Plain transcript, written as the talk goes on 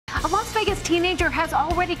Vegas teenager has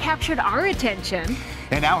already captured our attention.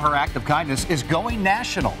 And now her act of kindness is going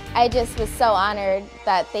national. I just was so honored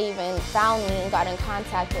that they even found me and got in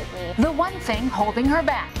contact with me. The one thing holding her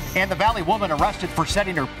back. And the Valley woman arrested for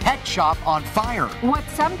setting her pet shop on fire. What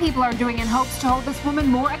some people are doing in hopes to hold this woman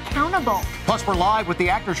more accountable. Plus, we're live with the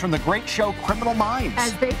actors from the great show Criminal Minds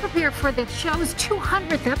as they prepare for the show's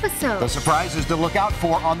 200th episode. The surprises to look out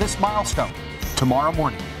for on this milestone tomorrow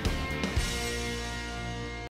morning.